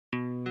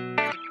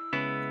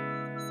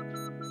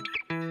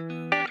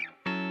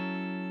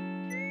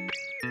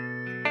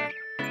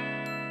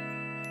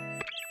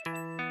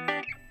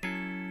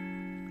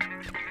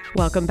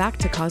Welcome back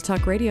to Cause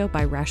Talk Radio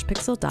by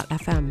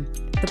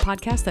rashpixel.fm, the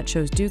podcast that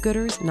shows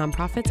do-gooders,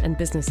 nonprofits, and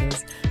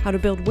businesses how to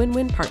build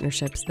win-win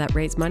partnerships that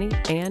raise money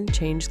and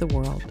change the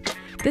world.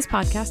 This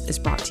podcast is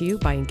brought to you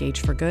by Engage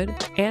for Good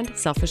and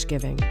Selfish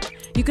Giving.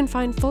 You can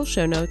find full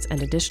show notes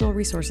and additional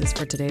resources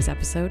for today's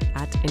episode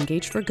at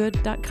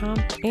engageforgood.com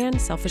and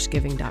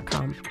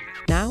selfishgiving.com.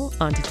 Now,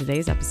 on to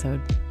today's episode.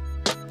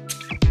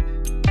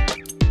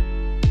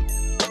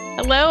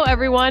 Hello,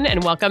 everyone,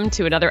 and welcome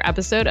to another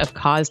episode of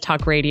Cause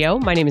Talk Radio.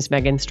 My name is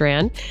Megan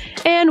Strand,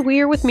 and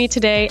we are with me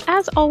today,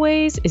 as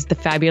always, is the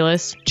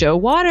fabulous Joe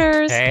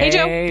Waters. Hey,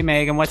 Joe. Hey,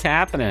 Megan, what's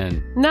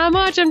happening? Not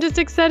much. I'm just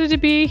excited to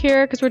be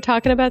here because we're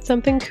talking about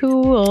something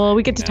cool.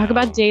 We get to talk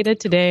about data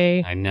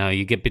today. I know.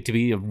 You get to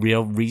be a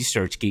real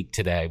research geek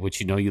today,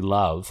 which you know you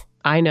love.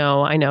 I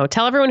know.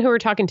 Tell everyone who we're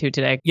talking to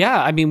today.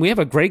 Yeah, I mean, we have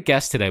a great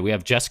guest today. We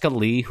have Jessica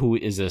Lee, who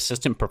is an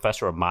assistant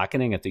professor of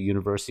marketing at the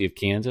University of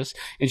Kansas.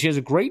 And she has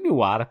a great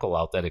new article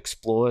out that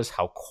explores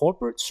how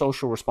corporate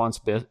social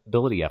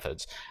responsibility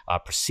efforts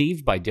are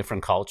perceived by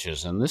different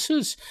cultures. And this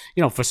is,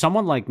 for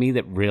someone like me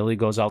that really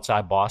goes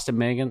outside Boston,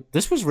 Megan,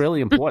 this was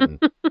really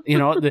important.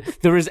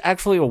 There is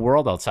actually a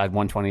world outside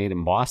 128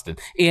 in Boston.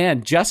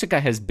 And Jessica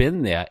has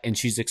been there, and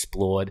she's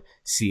explored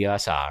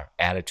CSR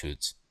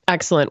attitudes.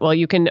 Excellent. Well,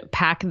 you can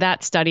pack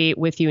that study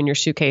with you in your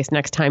suitcase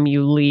next time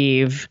you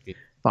leave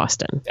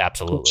Boston.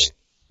 Absolutely. Which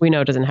we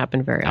know doesn't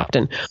happen very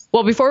often.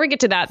 Well, before we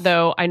get to that,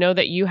 though, I know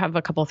that you have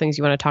a couple of things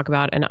you want to talk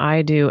about, and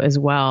I do as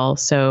well.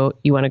 So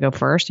you want to go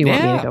first? You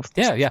want me to go first?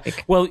 Yeah.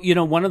 Well,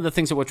 one of the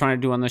things that we're trying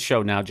to do on the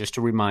show now, just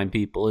to remind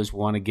people, is we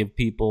want to give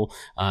people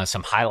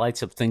some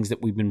highlights of things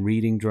that we've been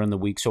reading during the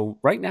week. So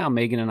right now,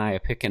 Megan and I are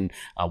picking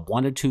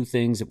one or two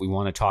things that we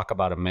want to talk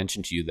about and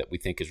mention to you that we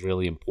think is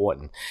really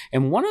important.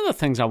 And one of the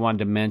things I wanted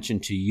to mention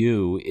to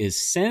you is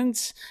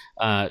since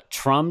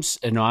Trump's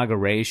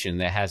inauguration,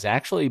 there has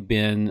actually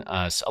been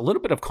a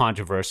little bit of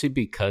controversy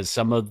because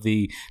some of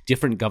the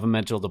different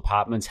governmental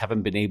departments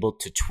haven't been able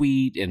to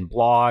tweet and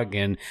blog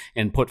and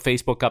put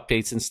Facebook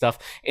updates and stuff.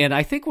 And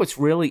I think what's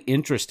really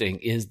interesting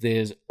is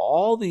there's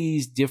all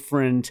these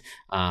different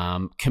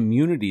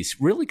communities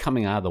really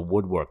coming out of the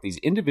woodwork, these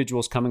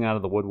individuals coming out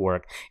of the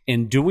woodwork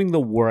and doing the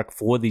work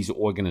for these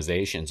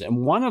organizations.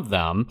 And one of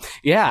them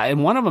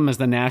is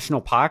the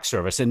National Park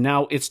Service. And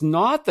now it's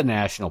not the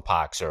National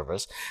Park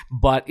Service,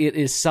 but it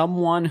is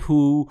someone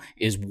who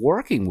is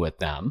working with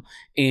them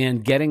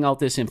and getting out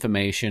this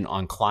information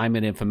on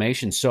climate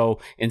information. So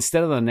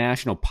instead of the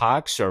National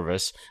Park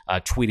Service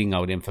tweeting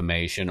out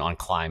information on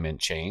climate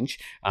change,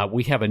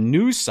 we have a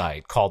news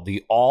site called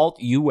the Alt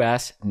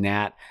US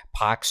Nat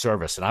Park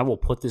Service. And I will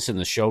put this in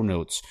the show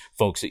notes,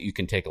 folks, that you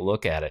can take a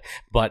look at it.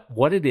 But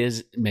what it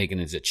is, Megan,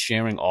 is it's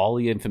sharing all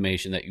the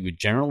information that you would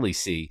generally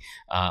see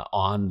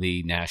on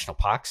the National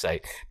Park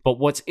site. But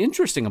what's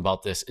interesting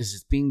about this is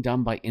it's being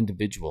done by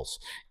individuals.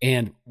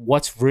 And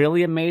what's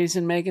really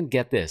amazing, Megan,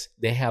 get this,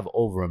 they have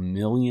over 1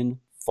 million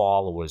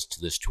followers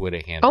to this Twitter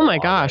handle. Oh my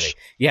gosh.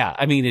 Yeah.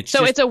 I mean, it's a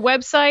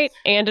website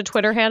and a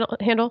Twitter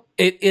handle?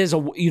 It is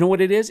you know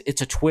what it is?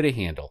 It's a Twitter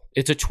handle.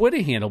 It's a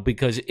Twitter handle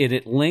because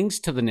it links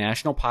to the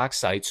National Park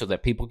site so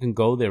that people can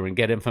go there and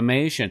get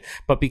information.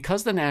 But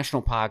because the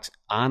national parks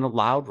aren't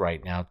allowed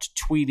right now to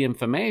tweet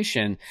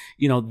information,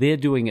 they're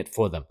doing it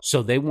for them.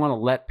 So they want to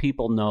let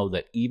people know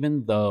that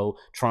even though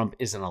Trump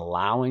isn't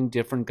allowing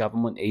different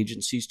government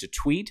agencies to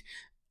tweet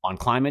on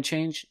climate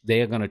change,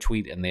 they are going to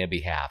tweet in their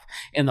behalf.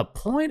 And the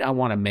point I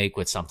want to make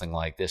with something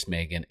like this,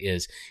 Megan,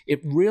 is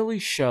it really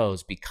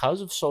shows, because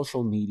of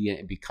social media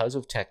and because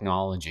of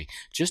technology,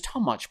 just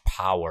how much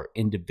power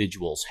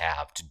individuals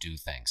have to do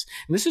things.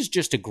 And this is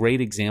just a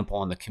great example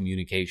on the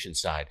communication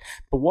side.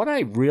 But what I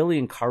really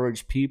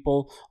encourage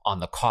people on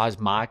the cause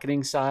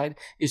marketing side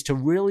is to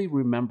really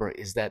remember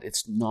is that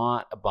it's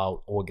not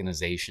about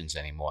organizations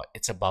anymore.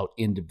 It's about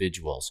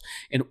individuals.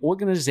 And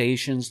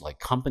organizations like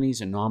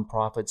companies and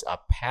nonprofits are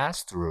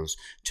pass-throughs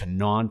to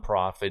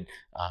nonprofit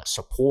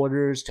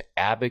supporters, to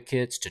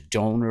advocates, to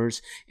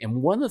donors.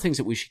 And one of the things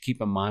that we should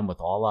keep in mind with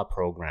all our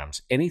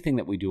programs, anything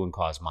that we do in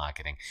cause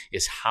marketing,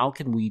 is how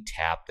can we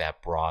tap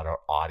that broader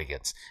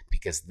audience?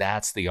 Because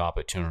that's the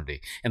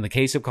opportunity. In the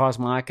case of cause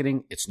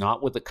marketing, it's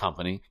not with the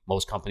company.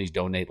 Most companies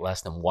donate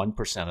less than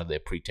 1% of their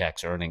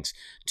pre-tax earnings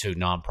to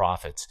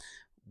nonprofits.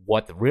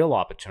 What the real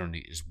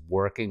opportunity is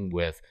working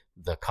with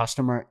the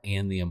customer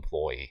and the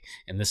employee.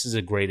 And this is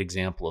a great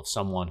example of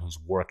someone who's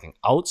working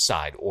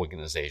outside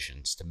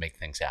organizations to make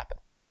things happen.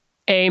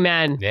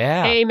 Amen.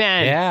 Yeah.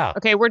 Amen. Yeah.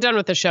 Okay, we're done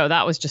with the show.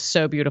 That was just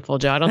so beautiful,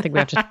 Joe. I don't think we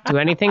have to do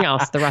anything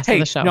else the rest of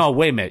the show. No,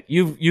 wait a minute.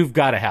 You've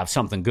got to have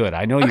something good.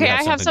 I know you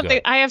have something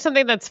good. I have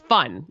something that's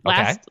fun.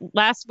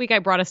 Last week I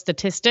brought a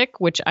statistic,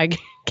 which I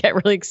get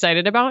really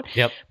excited about.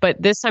 Yep.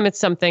 But this time it's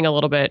something a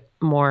little bit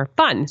more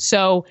fun.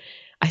 So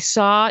I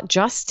saw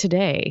just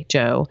today,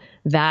 Joe,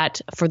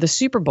 that for the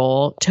Super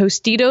Bowl,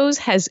 Tostitos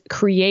has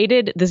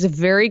created this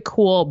very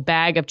cool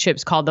bag of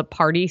chips called the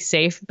Party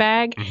Safe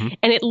bag. Mm-hmm.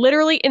 And it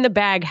literally in the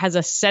bag has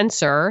a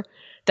sensor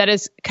that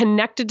is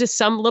connected to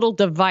some little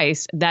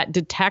device that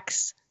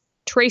detects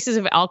traces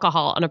of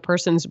alcohol on a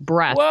person's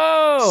breath.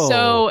 Whoa!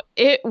 So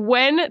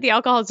when the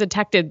alcohol is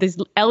detected, these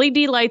LED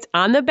lights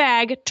on the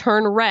bag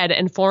turn red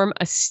and form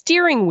a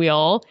steering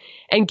wheel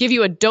and give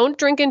you a don't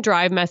drink and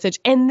drive message,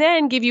 and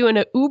then give you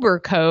an Uber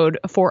code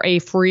for a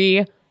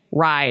free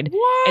ride.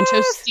 What? And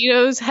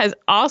Tostitos has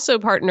also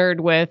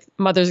partnered with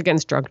Mothers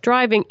Against Drunk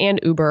Driving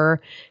and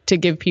Uber to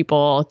give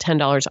people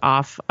 $10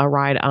 off a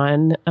ride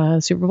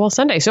on Super Bowl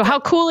Sunday. So how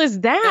cool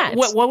is that?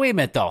 Wait a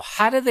minute, though.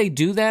 How do they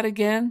do that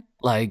again?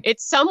 Like,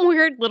 it's some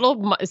weird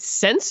little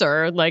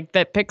sensor like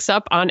that picks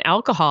up on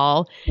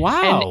alcohol.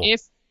 wow.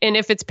 And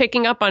if it's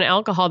picking up on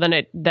alcohol,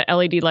 then the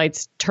LED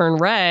lights turn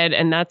red,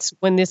 and that's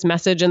when this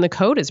message and the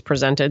code is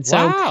presented. So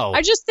wow.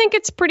 I just think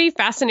it's pretty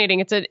fascinating.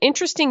 It's an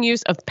interesting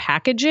use of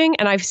packaging,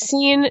 and I've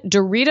seen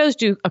Doritos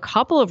do a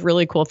couple of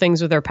really cool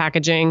things with their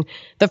packaging.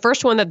 The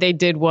first one that they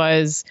did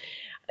was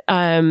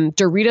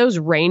Doritos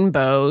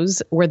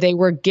Rainbows, where they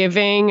were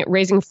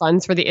raising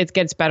funds for the It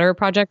Gets Better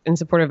project in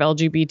support of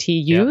LGBT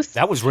youth.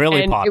 Yeah, that was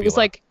really popular. It was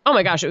like, oh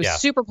my gosh, it was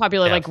super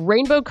popular, like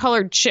rainbow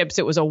colored chips.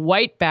 It was a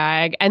white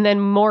bag. And then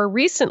more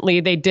recently,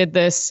 they did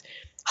this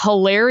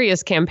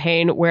hilarious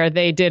campaign where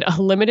they did a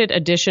limited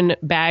edition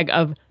bag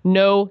of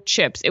no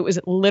chips. It was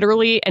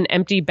literally an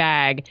empty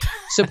bag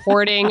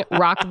supporting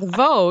Rock the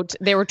Vote.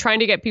 They were trying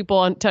to get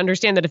people to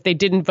understand that if they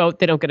didn't vote,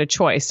 they don't get a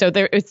choice. So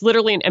it's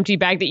literally an empty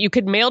bag that you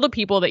could mail to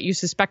people that you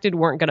suspected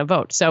weren't going to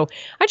vote. So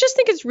I just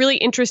think it's really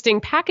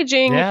interesting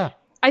packaging. Yeah.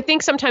 I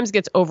think sometimes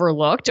gets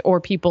overlooked, or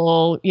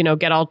people,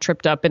 get all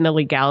tripped up in the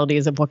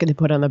legalities of what can they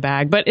put on the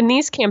bag. But in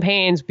these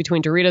campaigns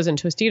between Doritos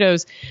and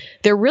Tostitos,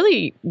 they're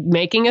really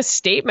making a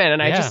statement,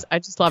 and I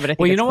just love it. I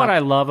think you know what I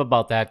love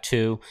about that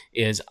too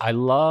is I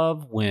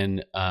love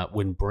when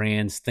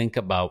brands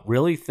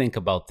really think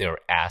about their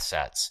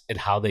assets and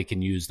how they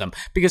can use them.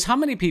 Because how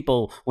many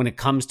people, when it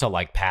comes to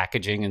like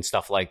packaging and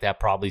stuff like that,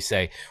 probably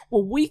say,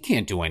 "Well, we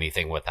can't do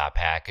anything with our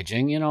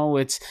packaging.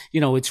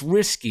 It's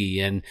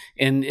risky and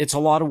it's a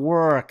lot of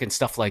work." And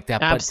stuff like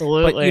that.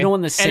 Absolutely. But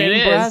in the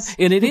same breath,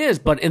 and it is,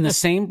 but in the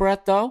same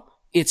breath though,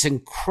 it's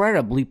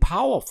incredibly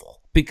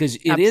powerful because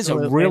it is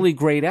a really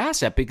great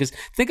asset, because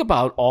think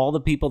about all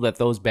the people that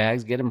those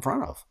bags get in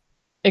front of.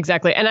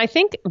 Exactly. And I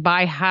think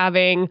by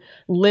having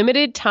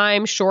limited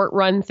time, short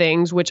run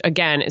things, which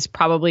again is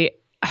probably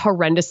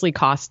horrendously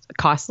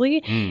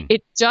costly,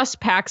 it just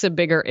packs a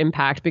bigger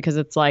impact, because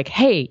it's like,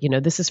 hey,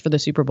 this is for the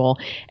Super Bowl.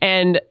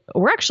 And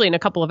we're actually in a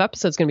couple of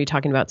episodes going to be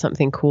talking about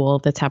something cool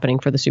that's happening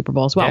for the Super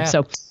Bowl as well. Yeah.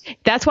 So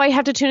that's why you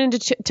have to tune into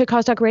to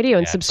Cause Talk Radio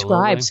and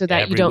subscribe so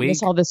that you don't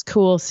miss all this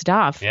cool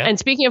stuff. Yeah. And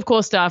speaking of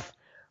cool stuff,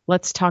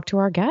 let's talk to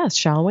our guest,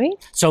 shall we?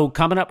 So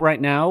coming up right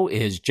now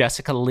is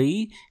Jessica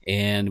Lee,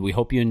 and we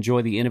hope you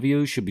enjoy the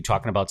interview. She'll be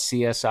talking about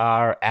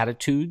CSR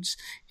attitudes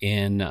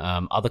in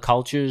other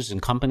cultures and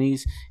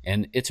companies,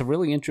 and it's a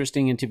really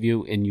interesting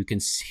interview, and you can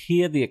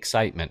hear the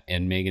excitement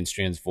in Megan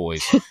Strand's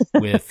voice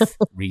with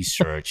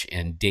research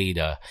and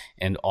data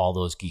and all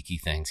those geeky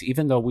things.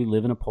 Even though we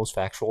live in a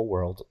post-factual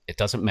world, it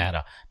doesn't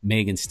matter.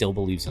 Megan still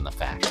believes in the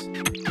facts.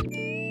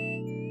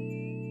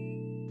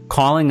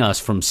 Calling us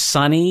from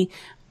sunny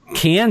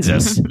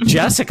Kansas.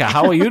 Jessica,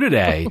 how are you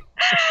today?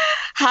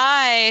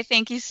 Hi,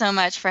 thank you so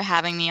much for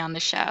having me on the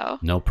show.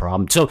 No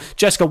problem. So,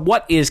 Jessica,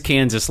 what is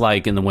Kansas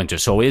like in the winter?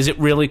 So, is it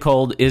really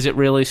cold? Is it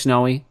really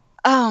snowy?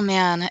 Oh,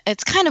 man,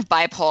 it's kind of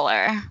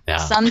bipolar. Yeah.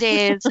 Some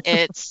days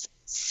it's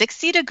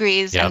 60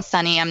 degrees and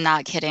sunny, I'm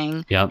not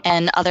kidding. Yep.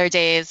 And other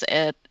days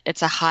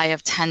it's a high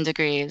of 10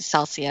 degrees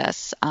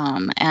Celsius,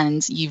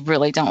 and you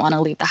really don't want to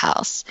leave the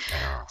house.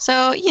 Yeah.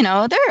 So,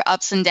 there are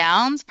ups and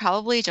downs,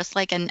 probably just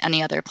like in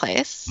any other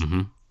place.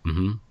 Mm-hmm.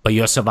 Mm-hmm. But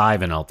you're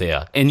surviving out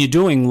there, and you're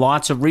doing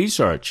lots of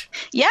research.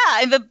 Yeah,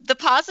 the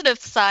positive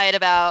side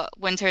about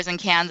winters in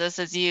Kansas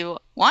is you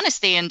want to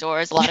stay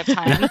indoors a lot of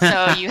times,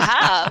 so you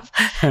have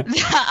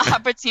the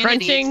opportunity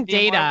crunching to do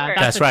data. More work.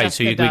 That's right.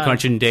 So you can be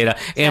crunching data.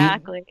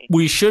 Exactly. And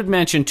we should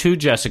mention too,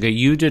 Jessica,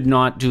 you did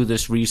not do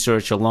this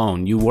research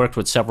alone. You worked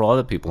with several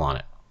other people on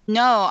it.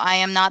 No, I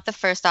am not the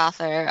first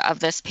author of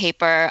this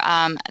paper.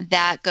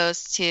 That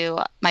goes to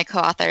my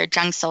co-author,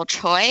 Jung-Sil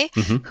Choi,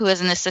 who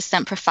is an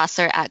assistant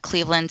professor at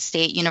Cleveland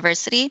State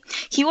University.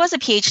 He was a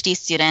PhD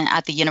student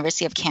at the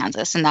University of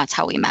Kansas, and that's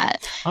how we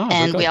met. Oh,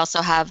 and we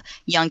also have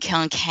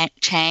Young-Kyung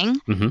Chang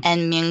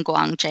and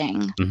Ming-Guang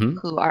Zhang,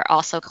 who are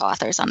also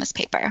co-authors on this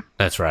paper.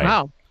 That's right.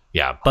 Wow.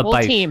 Yeah, whole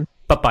team.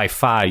 But by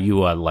far,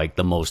 you are like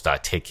the most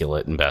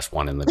articulate and best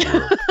one in the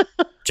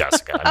group.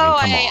 Jessica.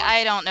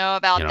 I don't know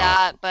about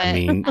that, but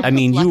I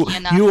mean,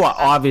 you are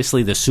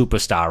obviously the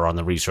superstar on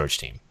the research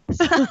team.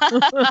 I'm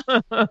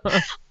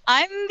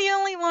the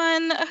only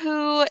one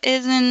who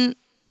is in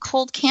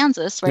cold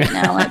Kansas right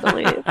now, I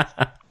believe.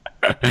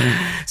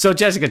 So,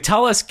 Jessica,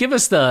 give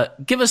us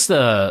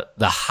the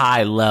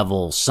high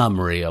level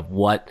summary of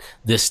what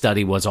this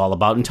study was all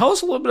about, and tell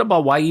us a little bit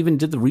about why you even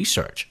did the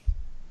research.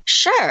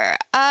 Sure.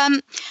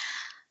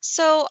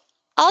 So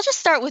I'll just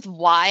start with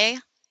why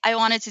I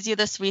wanted to do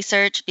this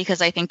research,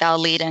 because I think that'll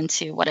lead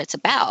into what it's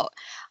about.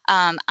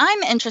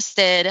 I'm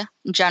interested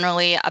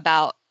generally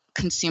about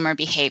consumer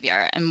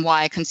behavior and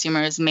why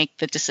consumers make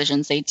the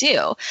decisions they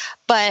do.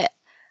 But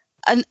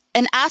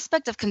an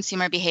aspect of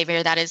consumer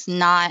behavior that is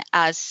not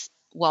as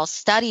well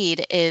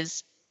studied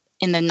is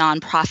in the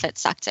nonprofit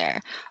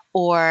sector,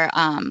 or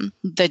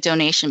the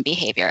donation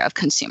behavior of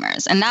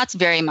consumers. And that's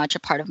very much a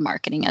part of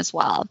marketing as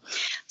well.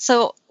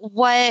 So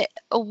what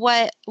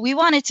we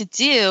wanted to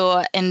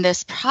do in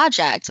this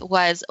project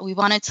was we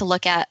wanted to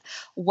look at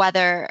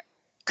whether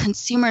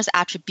consumers'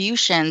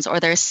 attributions or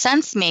their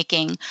sense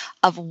making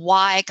of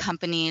why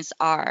companies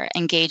are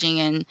engaging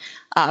in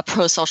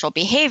pro-social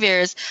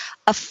behaviors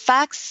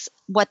affects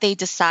what they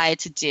decide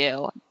to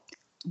do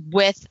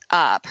with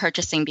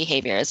purchasing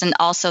behaviors and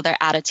also their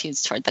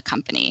attitudes toward the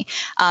company,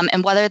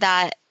 and whether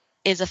that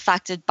is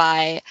affected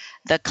by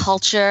the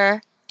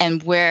culture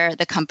and where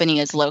the company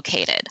is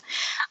located.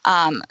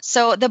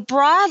 So the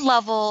broad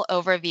level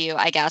overview,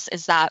 I guess,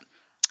 is that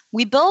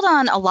we build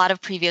on a lot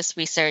of previous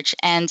research,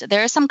 and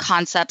there are some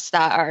concepts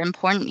that are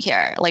important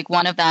here. Like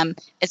one of them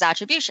is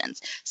attributions.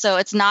 So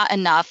it's not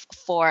enough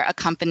for a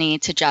company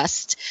to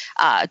just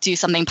do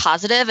something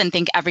positive and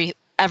think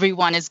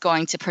everyone is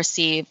going to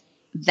perceive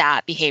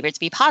that behavior to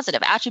be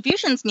positive.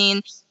 Attributions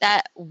mean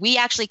that we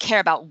actually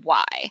care about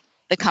why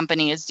the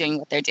company is doing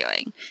what they're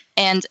doing.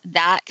 And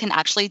that can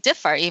actually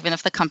differ even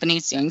if the company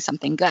is doing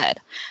something good.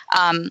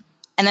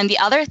 And then the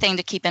other thing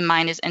to keep in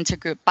mind is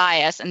intergroup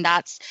bias. And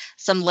that's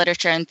some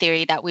literature and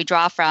theory that we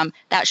draw from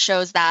that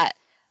shows that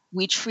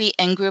we treat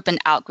in-group and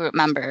out-group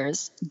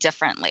members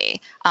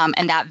differently.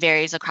 And that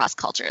varies across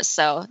cultures.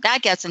 So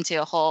that gets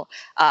into a whole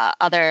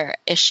other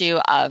issue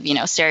of,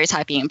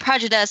 stereotyping and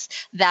prejudice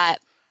that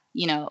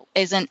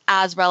isn't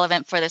as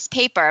relevant for this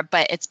paper,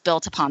 but it's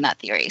built upon that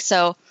theory.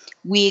 So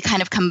we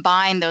kind of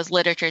combine those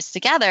literatures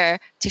together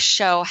to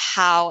show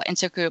how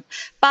intergroup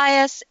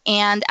bias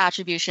and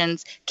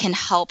attributions can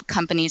help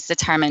companies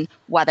determine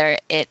whether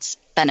it's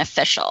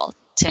beneficial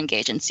to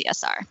engage in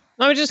CSR.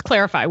 Let me just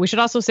clarify. We should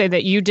also say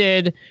that you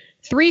did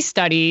 3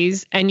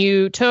 studies and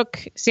you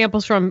took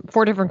samples from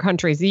 4 different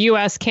countries, the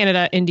US,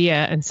 Canada,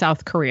 India, and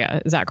South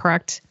Korea. Is that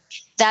correct?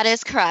 That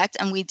is correct.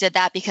 And we did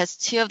that because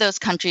 2 of those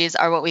countries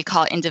are what we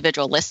call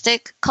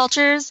individualistic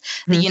cultures,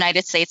 the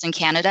United States and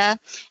Canada,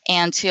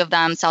 and 2 of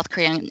them, South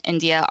Korea and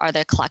India, are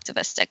the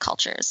collectivistic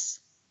cultures.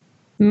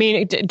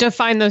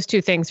 Define those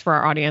 2 things for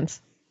our audience.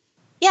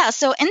 Yeah,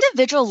 so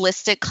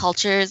individualistic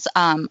cultures,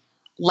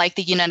 like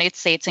the United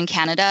States and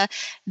Canada,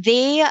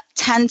 they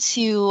tend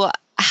to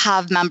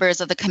have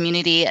members of the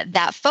community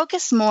that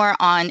focus more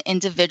on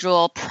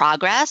individual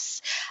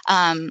progress,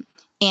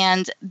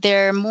 and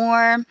they're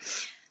more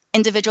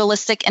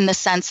individualistic in the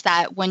sense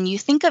that when you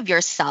think of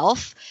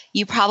yourself,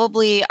 you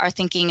probably are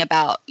thinking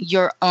about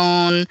your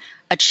own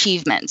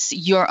achievements,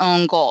 your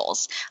own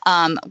goals.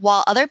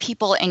 While other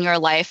people in your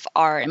life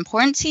are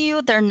important to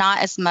you, they're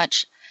not as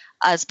much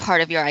as part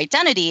of your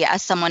identity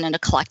as someone in a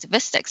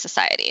collectivistic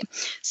society.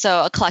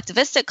 So a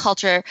collectivistic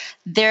culture,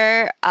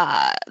 their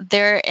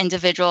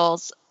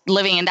individuals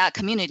living in that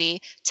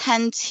community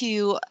tend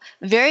to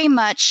very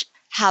much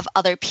have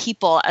other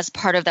people as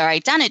part of their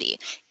identity.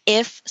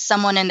 If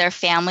someone in their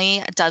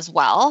family does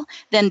well,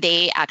 then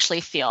they actually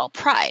feel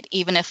pride,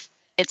 even if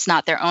it's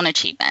not their own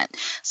achievement.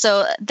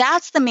 So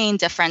that's the main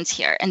difference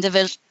here.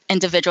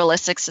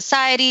 Individualistic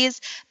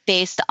societies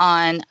based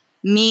on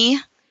me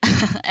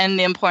and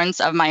the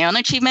importance of my own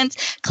achievements.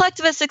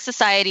 Collectivistic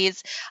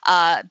societies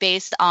are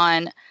based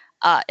on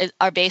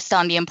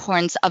the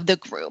importance of the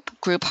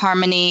group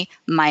harmony,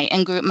 my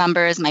in-group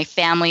members, my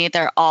family.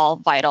 They're all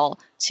vital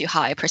to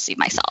how I perceive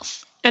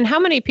myself. And how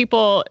many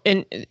people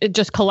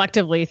just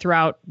collectively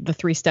throughout the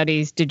 3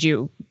 studies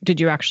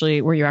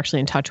were you actually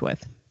in touch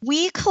with?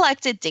 We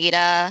collected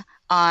data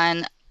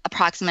on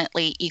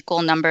approximately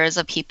equal numbers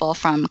of people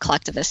from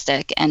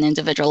collectivistic and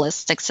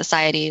individualistic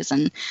societies.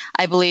 And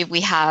I believe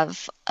we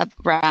have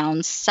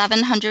around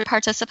 700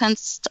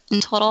 participants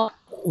in total.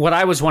 What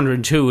I was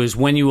wondering too is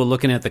when you were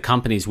looking at the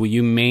companies, were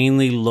you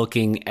mainly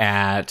looking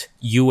at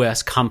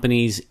U.S.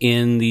 companies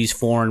in these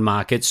foreign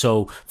markets?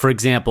 So, for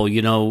example,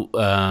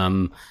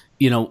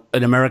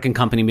 an American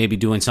company may be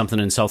doing something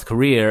in South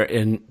Korea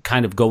and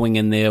kind of going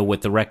in there with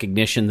the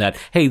recognition that,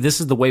 hey,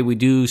 this is the way we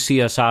do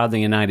CSR in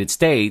the United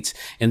States.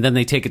 And then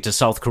they take it to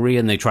South Korea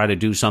and they try to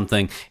do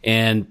something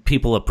and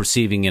people are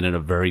perceiving it in a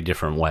very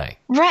different way.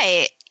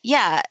 Right.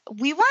 Yeah.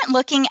 We weren't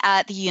looking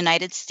at the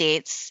United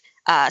States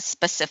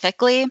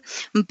specifically,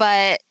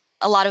 but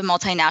a lot of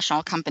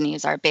multinational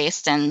companies are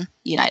based in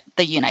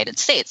the United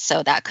States.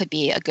 So that could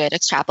be a good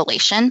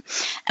extrapolation.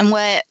 And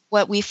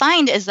what we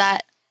find is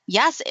that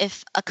yes,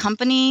 if a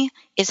company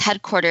is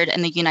headquartered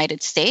in the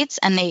United States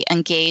and they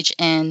engage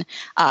in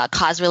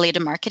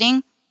cause-related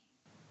marketing,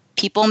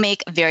 people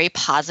make very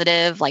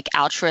positive, like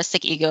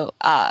altruistic ego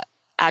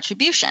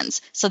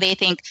attributions. So they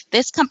think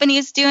this company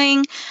is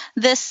doing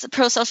this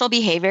pro-social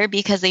behavior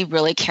because they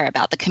really care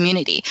about the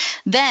community.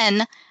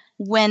 Then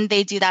when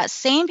they do that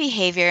same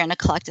behavior in a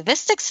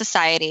collectivistic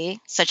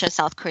society, such as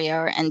South Korea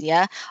or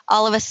India,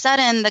 all of a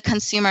sudden the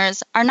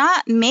consumers are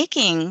not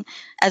making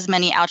as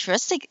many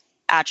altruistic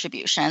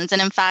attributions.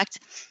 And in fact,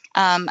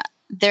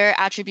 their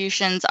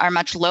attributions are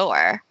much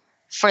lower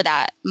for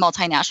that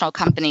multinational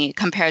company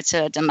compared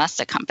to a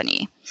domestic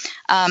company.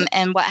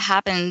 And what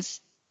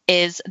happens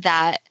is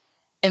that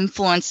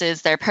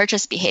influences their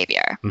purchase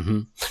behavior.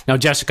 Mm-hmm. Now,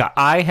 Jessica,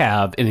 I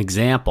have an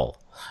example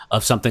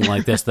of something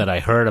like this that I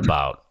heard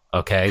about.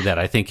 Okay, that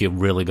I think you're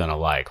really going to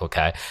like.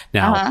 Okay,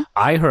 now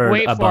I heard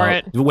Wait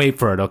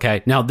for it.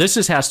 Okay, now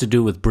this has to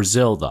do with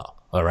Brazil, though.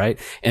 All right.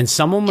 And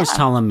someone was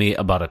telling me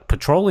about a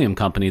petroleum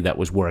company that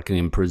was working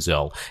in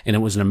Brazil, and it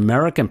was an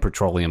American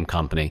petroleum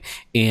company,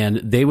 and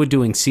they were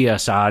doing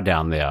CSR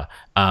down there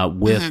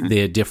with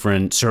their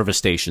different service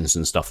stations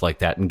and stuff like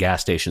that and gas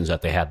stations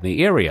that they had in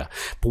the area.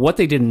 But what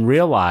they didn't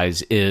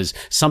realize is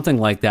something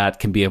like that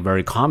can be a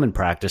very common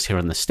practice here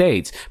in the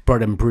States.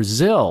 But in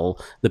Brazil,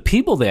 the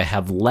people there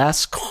have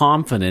less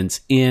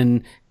confidence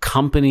in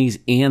companies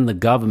and the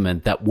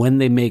government that when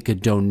they make a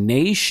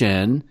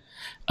donation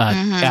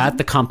at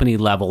the company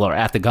level or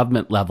at the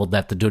government level,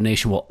 that the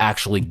donation will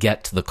actually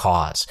get to the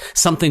cause.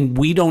 Something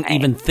we don't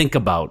even think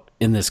about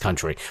in this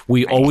country.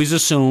 We always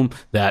assume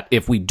that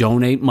if we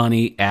donate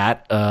money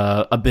at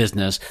a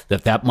business,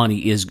 that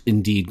money is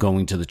indeed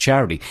going to the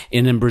charity.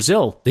 And in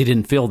Brazil, they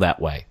didn't feel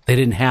that way. They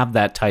didn't have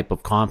that type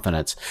of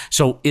confidence.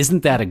 So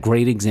isn't that a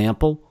great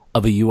example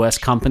of a U.S.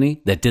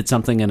 company that did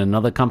something in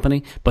another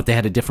company, but they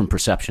had a different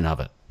perception of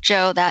it?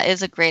 Joe, that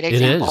is a great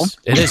example.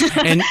 It is.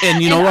 And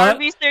you know what?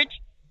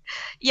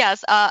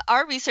 Yes,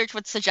 our research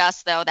would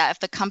suggest, though, that if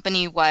the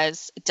company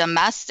was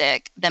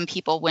domestic, then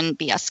people wouldn't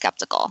be as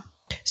skeptical.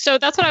 So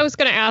that's what I was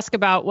going to ask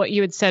about what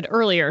you had said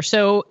earlier.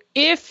 So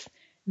if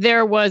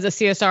there was a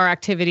CSR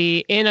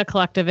activity in a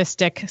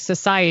collectivistic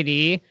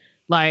society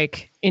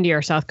like India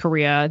or South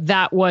Korea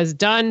that was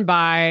done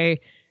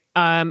by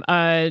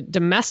a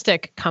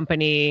domestic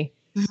company,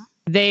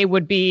 they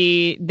would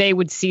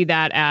see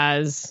that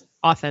as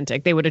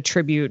authentic. They would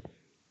attribute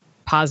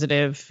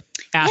positive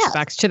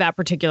aspects to that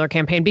particular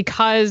campaign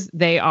because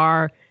they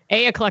are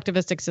a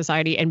collectivistic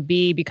society, and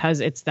B, because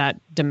it's that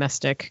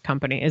domestic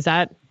company. Is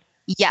that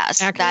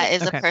yes, accurate? That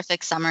is a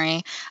perfect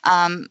summary.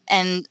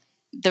 And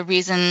the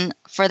reason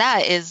for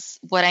that is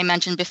what I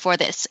mentioned before.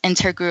 This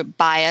intergroup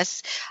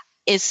bias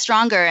is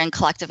stronger in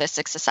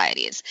collectivistic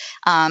societies.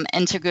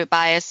 Intergroup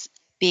bias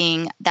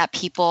being that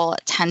people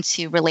tend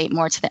to relate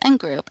more to the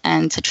in-group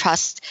and to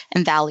trust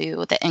and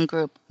value the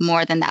in-group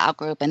more than the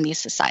out-group in these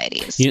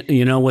societies.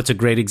 You know what's a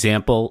great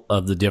example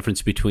of the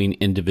difference between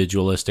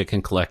individualistic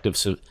and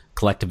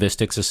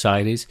collectivistic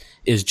societies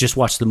is just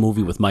watch the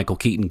movie with Michael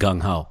Keaton,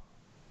 Gung Ho.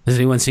 Has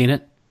anyone seen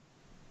it?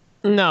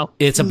 No.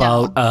 It's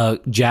about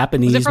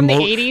Japanese... Was it from the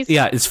 80s?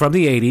 Yeah, it's from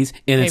the 80s,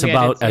 and maybe it's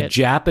about a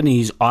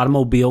Japanese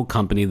automobile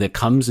company that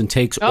comes and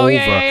takes over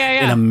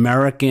an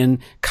American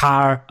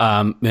car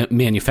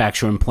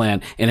manufacturing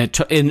plant, and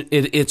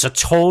it's a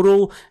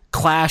total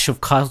clash of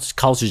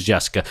cultures,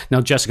 Jessica. Now,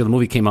 Jessica, the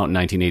movie came out in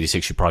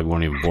 1986. You probably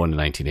weren't even born in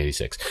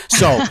 1986.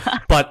 So,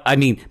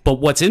 but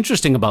what's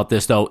interesting about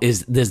this, though,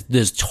 is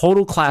there's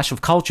total clash of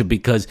culture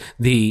because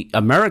the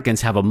Americans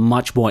have a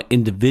much more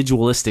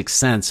individualistic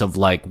sense of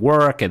like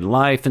work and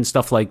life and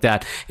stuff like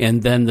that.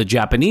 And then the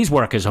Japanese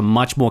workers are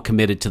much more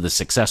committed to the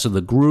success of the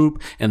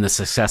group and the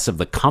success of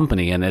the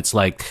company. And it's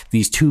like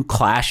these two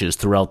clashes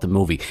throughout the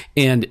movie,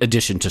 in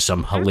addition to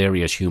some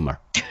hilarious humor.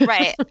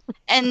 Right.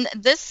 And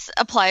this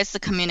applies to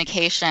communication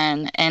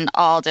in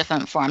all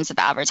different forms of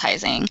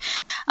advertising.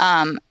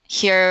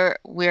 Here,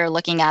 we're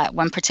looking at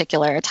one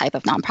particular type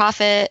of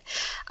nonprofit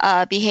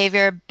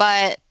behavior,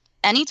 but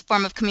any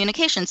form of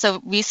communication.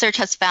 So research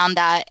has found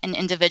that in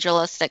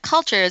individualistic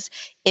cultures,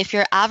 if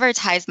your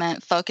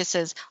advertisement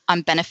focuses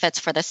on benefits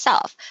for the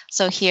self.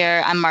 So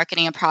here I'm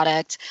marketing a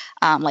product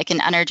like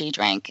an energy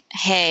drink.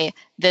 Hey,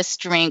 this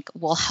drink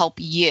will help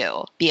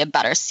you be a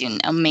better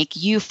student and make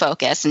you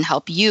focus and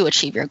help you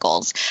achieve your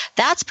goals.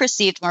 That's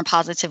perceived more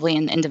positively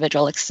in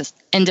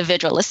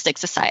individualistic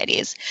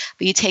societies.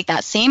 But you take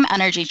that same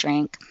energy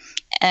drink,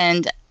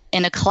 and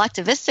in a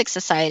collectivistic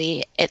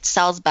society, it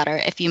sells better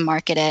if you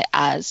market it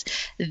as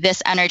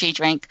this energy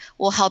drink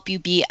will help you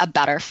be a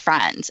better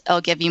friend.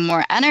 It'll give you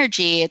more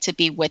energy to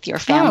be with your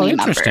family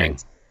members.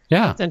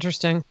 Yeah. That's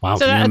interesting. Wow,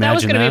 so that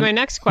was going to be my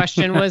next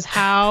question was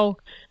how,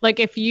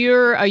 like if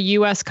you're a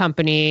U.S.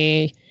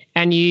 company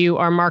and you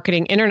are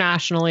marketing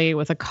internationally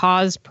with a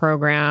cause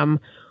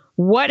program,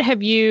 what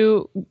have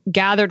you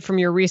gathered from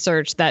your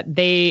research that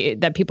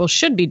people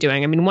should be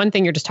doing? I mean, one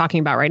thing you're just talking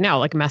about right now,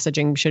 like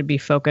messaging should be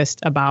focused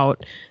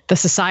about the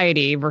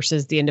society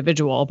versus the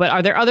individual. But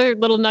are there other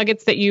little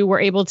nuggets that you were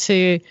able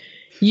to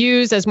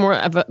use as more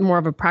of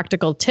a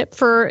practical tip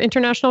for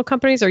international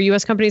companies or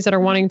U.S. companies that are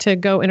wanting to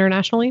go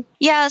internationally?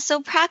 Yeah,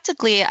 so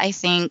practically, I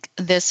think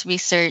this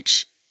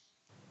research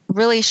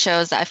really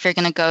shows that if you're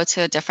going to go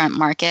to a different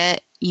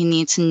market, you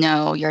need to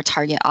know your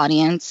target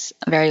audience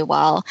very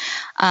well.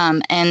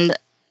 And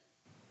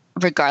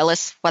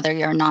regardless whether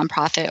you're a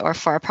nonprofit or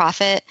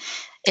for-profit,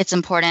 it's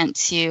important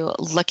to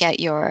look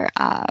at your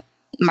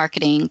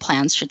marketing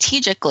plan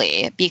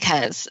strategically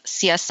because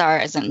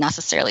CSR isn't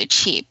necessarily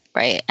cheap,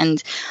 right?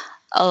 And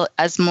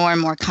as more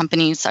and more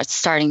companies are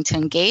starting to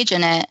engage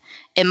in it,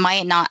 it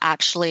might not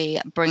actually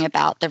bring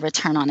about the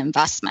return on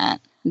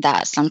investment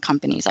that some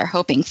companies are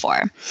hoping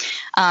for.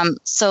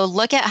 So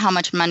look at how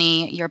much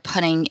money you're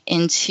putting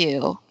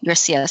into your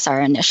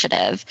CSR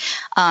initiative,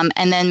 and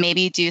then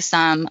maybe do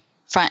some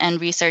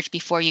front-end research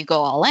before you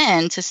go all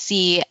in to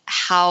see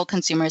how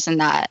consumers in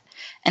that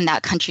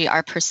country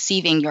are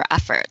perceiving your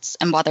efforts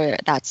and whether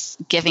that's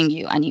giving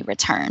you any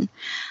return.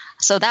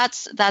 So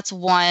that's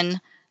one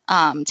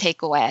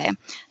takeaway.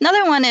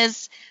 Another one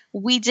is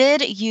we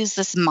did use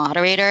this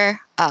moderator,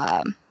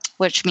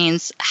 which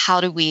means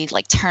how do we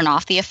turn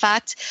off the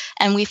effect?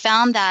 And we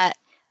found that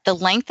the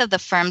length of the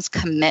firm's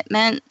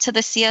commitment to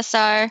the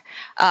CSR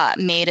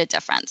made a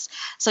difference.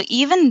 So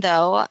even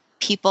though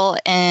people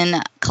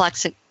in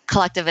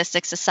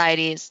collectivistic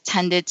societies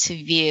tended to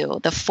view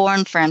the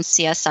foreign firm's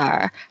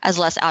CSR as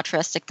less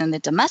altruistic than the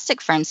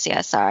domestic firm's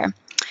CSR,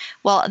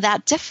 well,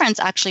 that difference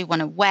actually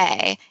went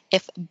away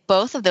if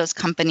both of those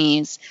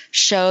companies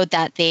showed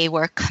that they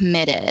were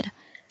committed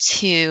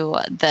to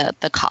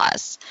the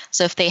cause.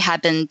 So if they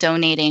had been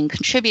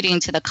contributing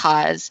to the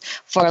cause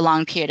for a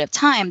long period of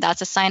time,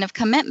 that's a sign of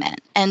commitment.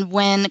 And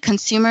when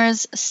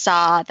consumers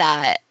saw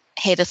that,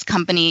 hey, this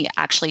company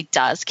actually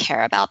does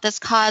care about this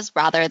cause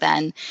rather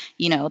than,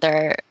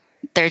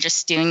 they're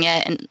just doing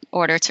it in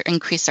order to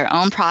increase their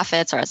own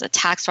profits or as a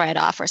tax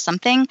write-off or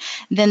something,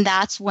 then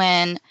that's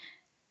when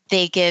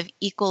they give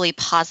equally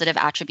positive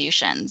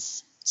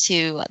attributions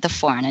to the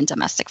foreign and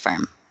domestic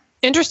firm.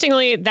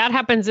 Interestingly, that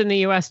happens in the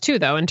U.S. too,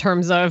 though, in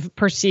terms of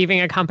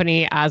perceiving a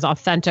company as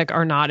authentic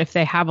or not. If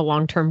they have a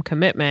long-term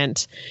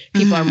commitment,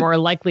 people are more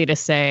likely to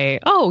say,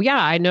 "Oh, yeah,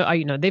 I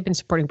know, they've been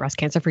supporting breast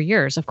cancer for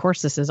years. Of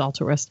course, this is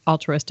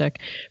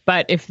altruistic."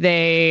 But if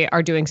they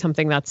are doing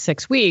something that's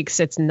 6 weeks,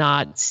 it's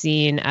not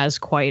seen as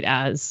quite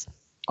as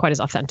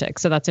authentic.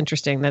 So that's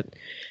interesting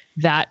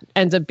that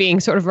ends up being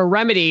sort of a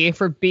remedy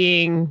for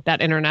being that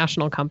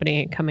international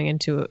company coming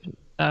into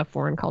a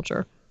foreign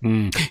culture.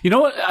 You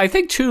know what? I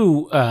think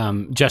too,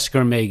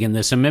 Jessica and Megan,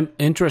 there's some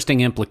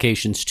interesting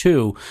implications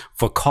too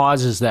for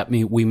causes that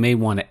we may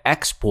want to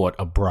export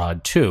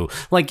abroad too.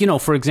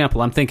 For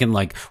example, I'm thinking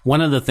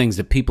one of the things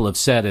that people have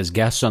said as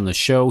guests on the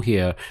show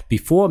here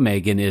before,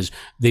 Megan, is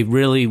they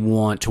really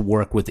want to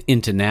work with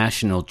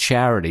international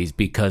charities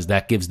because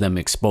that gives them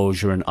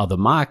exposure in other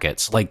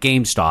markets. Like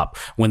GameStop,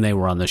 when they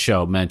were on the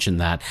show, mentioned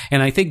that.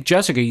 And I think,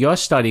 Jessica, your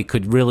study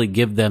could really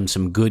give them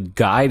some good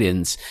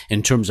guidance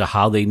in terms of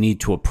how they need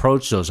to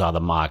approach those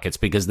other markets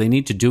because they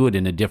need to do it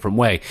in a different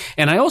way.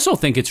 And I also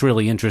think it's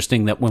really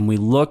interesting that when we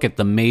look at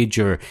the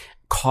major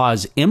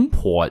cause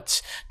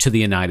imports to the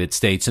United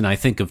States, and I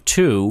think of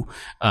two,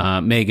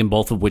 Megan,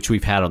 both of which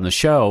we've had on the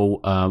show,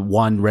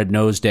 one Red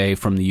Nose Day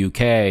from the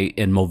UK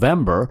in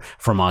Movember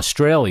from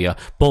Australia.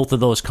 Both of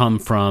those come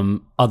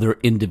from other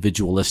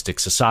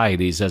individualistic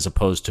societies as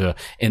opposed to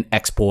an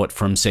export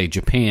from, say,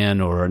 Japan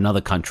or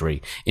another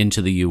country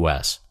into the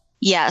US.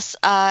 Yes.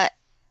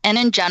 And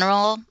in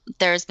general,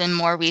 there's been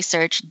more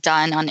research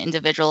done on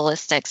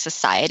individualistic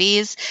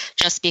societies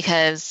just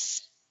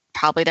because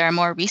probably there are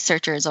more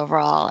researchers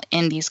overall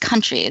in these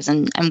countries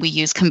and we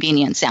use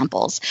convenient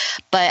samples.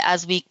 But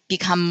as we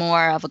become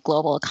more of a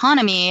global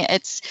economy,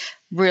 it's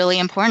really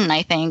important,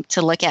 I think,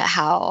 to look at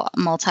how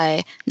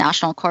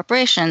multinational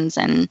corporations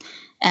and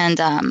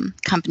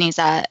companies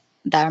that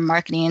are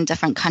marketing in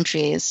different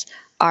countries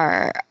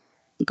are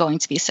going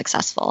to be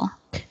successful.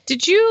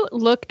 Did you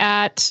look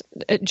at,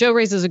 Joe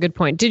raises a good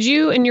point. Did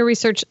you, in your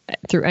research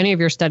through any of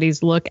your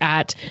studies, look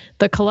at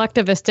the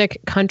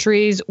collectivistic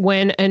countries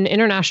when an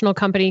international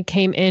company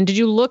came in? Did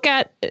you look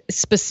at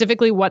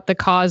specifically what the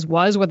cause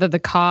was, whether the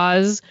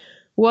cause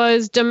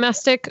was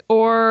domestic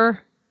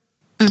or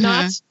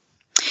not?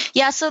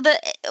 Yeah, so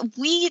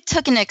we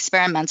took an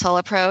experimental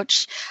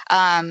approach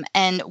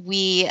and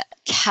we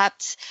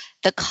kept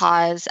the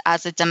cause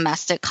as a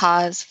domestic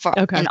cause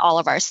in all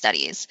of our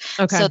studies.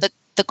 Okay. So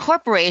the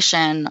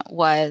corporation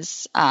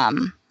was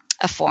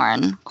a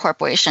foreign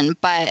corporation,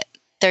 but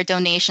their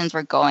donations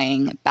were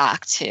going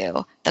back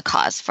to the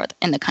cause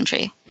in the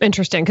country.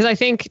 Interesting, because I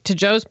think to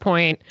Joe's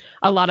point,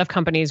 a lot of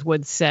companies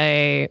would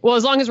say, well,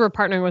 as long as we're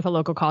partnering with a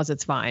local cause,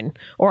 it's fine.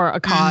 Or a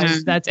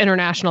cause that's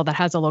international that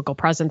has a local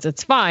presence,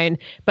 it's fine.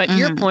 But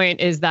your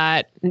point is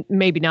that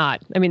maybe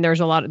not. I mean,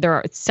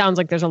 it sounds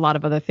like there's a lot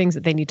of other things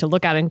that they need to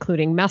look at,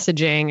 including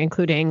messaging,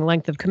 including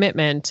length of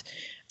commitment,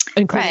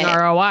 including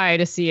ROI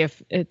to see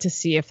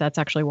if that's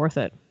actually worth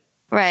it.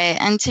 Right.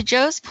 And to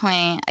Joe's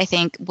point, I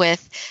think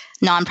with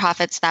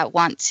nonprofits that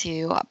want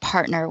to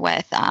partner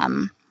with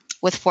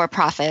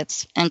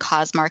for-profits and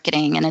cause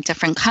marketing in a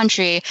different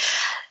country,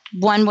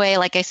 one way,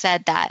 like I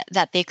said,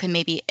 that they could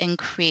maybe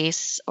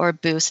increase or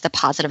boost the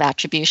positive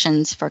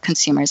attributions for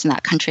consumers in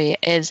that country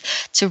is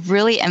to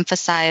really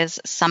emphasize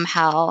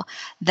somehow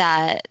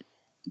that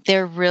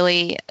they're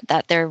really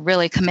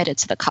committed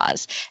to the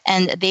cause,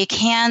 and they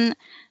can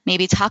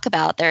maybe talk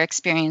about their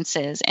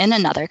experiences in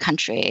another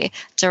country,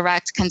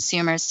 direct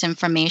consumers to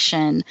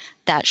information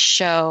that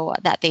show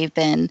that they've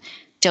been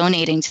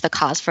donating to the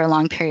cause for a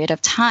long period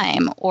of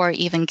time, or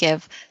even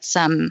give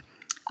some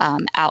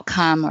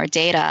outcome or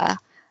data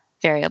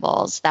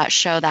variables that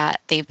show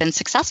that they've been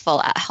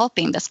successful at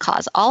helping this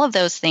cause. All of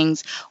those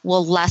things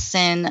will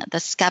lessen the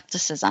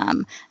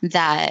skepticism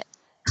that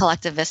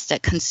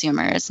collectivistic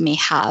consumers may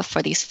have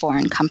for these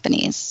foreign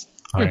companies.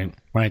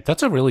 Right.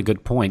 That's a really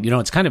good point.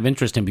 It's kind of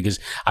interesting because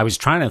I was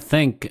trying to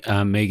think,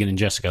 Megan and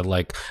Jessica,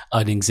 like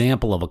an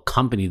example of a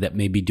company that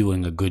may be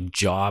doing a good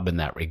job in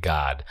that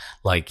regard,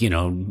 like,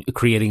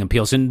 creating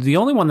appeals. And the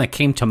only one that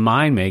came to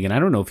mind, Megan, I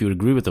don't know if you would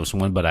agree with this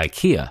one, but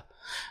IKEA.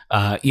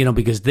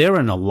 Because they're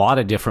in a lot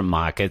of different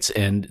markets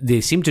and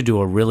they seem to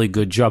do a really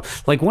good job.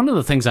 Like one of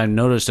the things I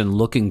noticed in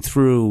looking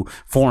through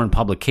foreign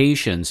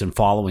publications and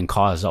following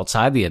cause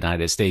outside the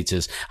United States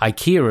is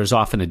IKEA is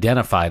often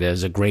identified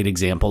as a great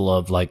example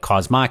of like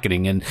cause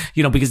marketing. And,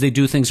 because they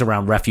do things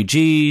around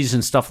refugees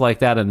and stuff like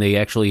that. And they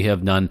actually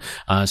have done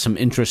some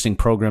interesting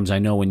programs. I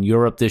know in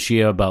Europe this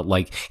year about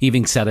like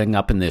even setting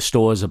up in their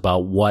stores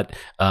about what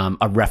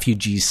a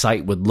refugee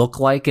site would look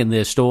like in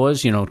their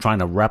stores, trying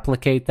to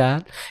replicate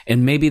that.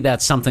 And maybe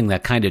that's something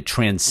that kind of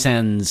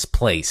transcends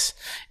place.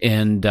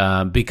 And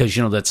because,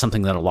 that's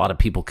something that a lot of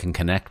people can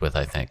connect with,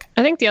 I think.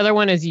 I think the other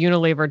one is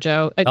Unilever,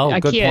 Joe.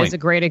 IKEA is a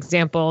great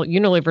example.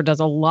 Unilever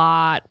does a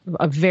lot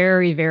of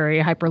very,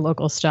 very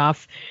hyper-local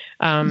stuff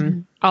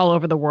all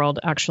over the world,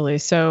 actually.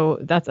 So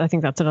I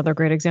think that's another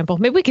great example.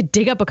 Maybe we could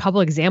dig up a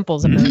couple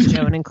examples of those,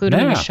 Joe, and include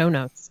them in the show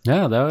notes.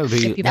 Yeah, that would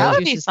be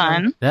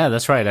fun. Yeah,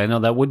 that's right. I know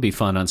that would be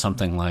fun on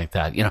something like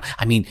that.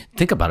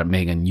 Think about it,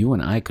 Megan. You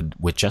and I could,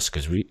 with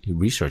Jessica's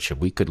research,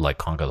 we could like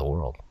conquer the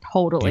world.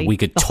 Totally. We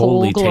could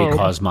totally take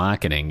cause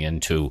marketing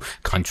into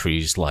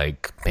countries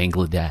like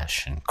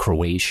Bangladesh and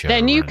Croatia.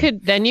 Then you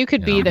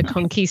could be the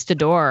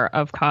conquistador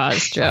of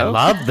cause, Joe.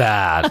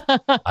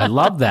 I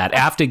love that.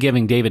 After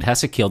giving David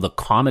Hessekiel the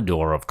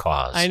Commodore of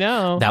Cause. I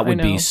know. That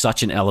would be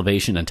such an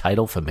elevation and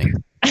title for me.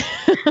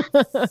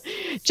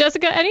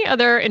 Jessica, any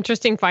other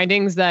interesting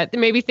findings that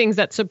maybe things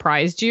that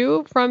surprised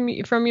you from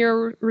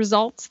your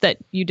results that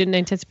you didn't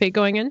anticipate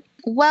going in?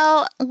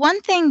 Well,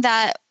 one thing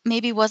that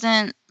maybe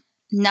wasn't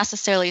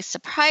necessarily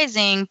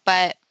surprising,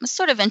 but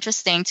sort of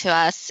interesting to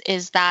us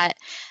is that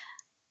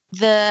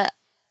the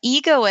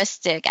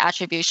egoistic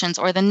attributions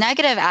or the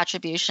negative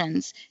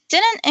attributions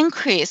didn't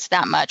increase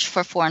that much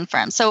for foreign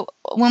firms. So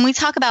when we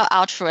talk about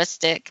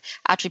altruistic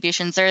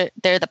attributions, they're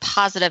the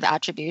positive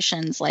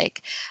attributions,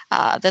 like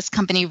this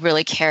company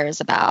really cares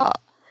about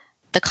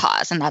the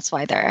cause, and that's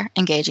why they're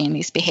engaging in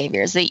these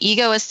behaviors. The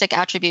egoistic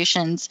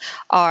attributions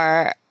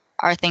are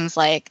things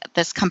like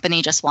this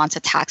company just wants a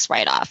tax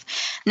write-off.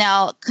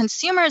 Now,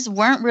 consumers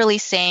weren't really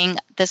saying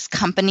this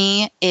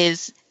company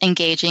is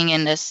engaging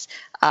in this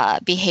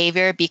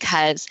behavior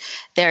because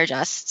they're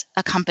just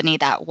a company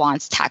that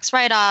wants tax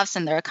write-offs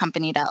and they're a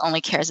company that only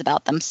cares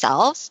about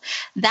themselves.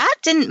 That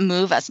didn't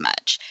move as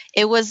much.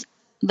 It was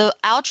the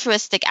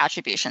altruistic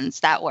attributions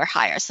that were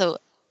higher. So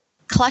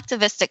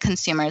collectivistic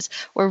consumers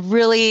were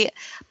really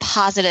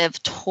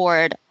positive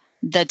toward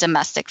the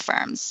domestic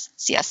firms'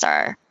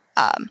 CSR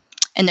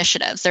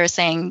initiatives. They're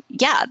saying,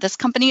 yeah, this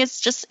company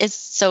is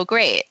so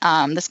great.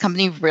 This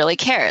company really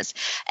cares,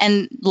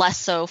 and less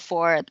so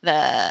for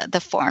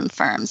the foreign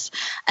firms.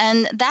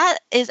 And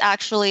that's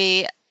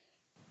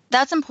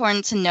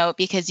important to note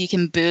because you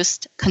can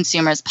boost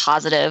consumers'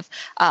 positive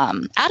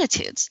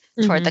attitudes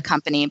toward the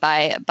company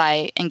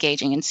by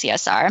engaging in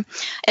CSR.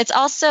 It's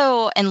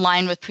also in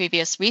line with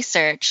previous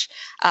research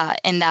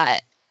in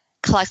that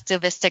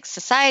collectivistic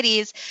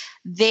societies,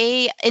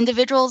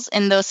 individuals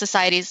in those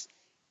societies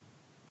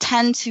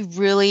tend to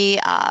really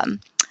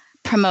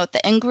promote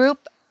the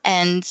in-group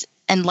and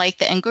like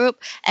the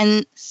in-group.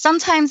 And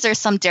sometimes there's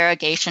some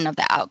derogation of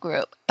the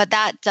out-group, but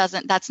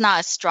that's not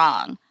as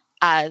strong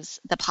as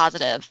the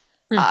positive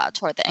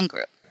toward the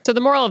in-group. So the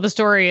moral of the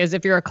story is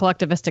if you're a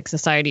collectivistic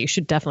society, you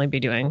should definitely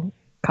be doing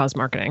cause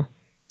marketing.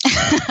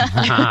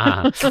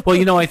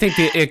 Well, I think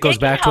it goes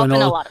back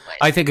to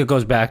I think it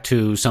goes back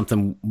to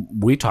something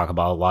we talk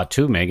about a lot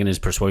too, Megan, is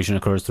persuasion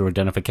occurs through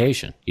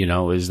identification.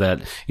 Is that,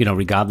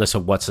 regardless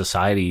of what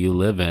society you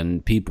live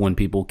in, when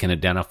people can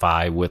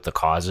identify with the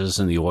causes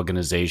and the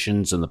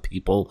organizations and the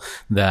people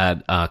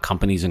that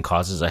companies and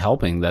causes are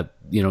helping, that,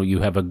 you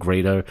have a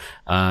greater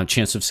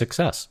chance of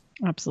success.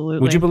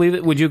 Absolutely. Would you believe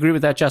it? Would you agree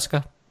with that,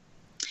 Jessica?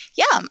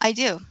 Yeah, I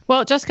do.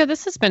 Well, Jessica,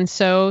 this has been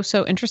so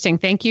interesting.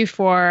 Thank you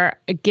for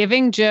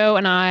giving Joe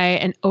and I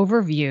an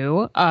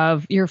overview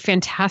of your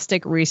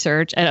fantastic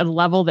research at a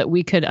level that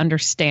we could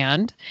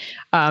understand.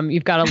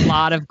 You've got a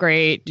lot of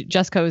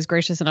Jessica was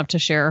gracious enough to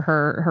share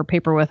her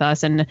paper with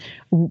us. And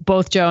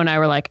both Joe and I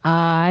were like,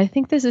 I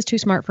think this is too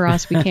smart for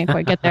us. We can't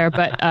quite get there.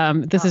 But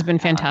this has been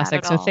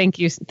fantastic. So thank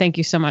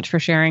you so much for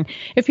sharing.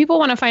 If people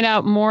want to find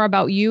out more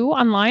about you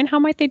online, how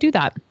might they do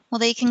that? Well,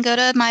 they can go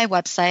to my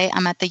website.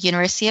 I'm at the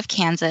University of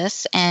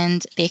Kansas,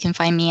 and they can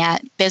find me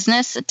at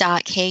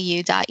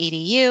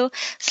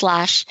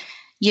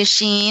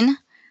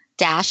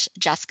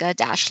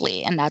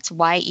business.ku.edu/Yexin-Jessica-Lee. And that's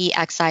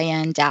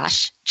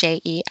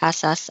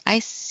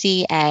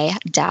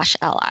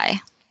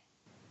YEXIN-JESSICA-LI.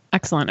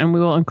 Excellent. And we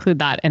will include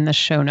that in the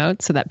show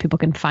notes so that people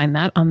can find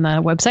that on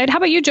the website. How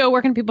about you, Joe?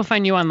 Where can people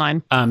find you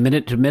online?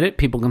 Minute to Minute,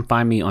 people can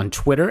find me on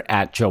Twitter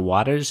at Joe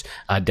Waters.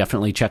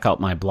 Definitely check out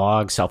my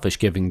blog,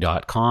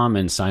 selfishgiving.com,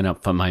 and sign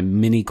up for my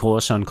mini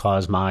course on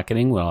cause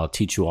marketing, where I'll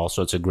teach you all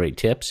sorts of great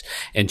tips.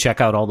 And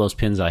check out all those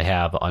pins I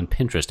have on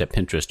Pinterest at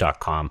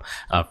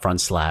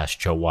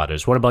pinterest.com/Joe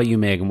Waters. What about you,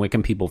 Megan? Where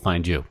can people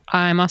find you?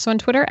 I'm also on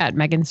Twitter at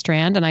Megan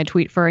Strand, and I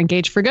tweet for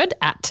Engage for Good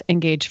at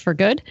Engage for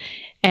Good.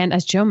 And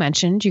as Joe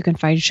mentioned, you can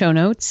find show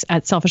notes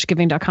at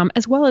selfishgiving.com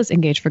as well as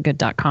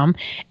engageforgood.com.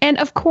 And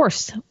of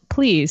course,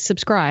 please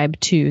subscribe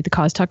to the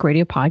Cause Talk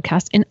Radio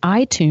podcast in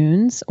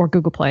iTunes or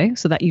Google Play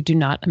so that you do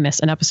not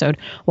miss an episode.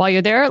 While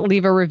you're there,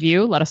 leave a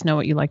review. Let us know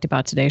what you liked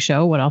about today's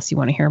show, what else you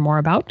want to hear more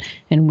about.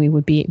 And we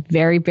would be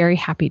very, very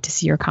happy to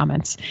see your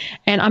comments.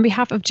 And on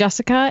behalf of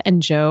Jessica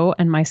and Joe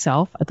and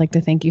myself, I'd like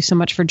to thank you so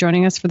much for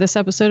joining us for this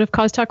episode of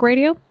Cause Talk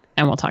Radio.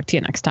 And we'll talk to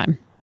you next time.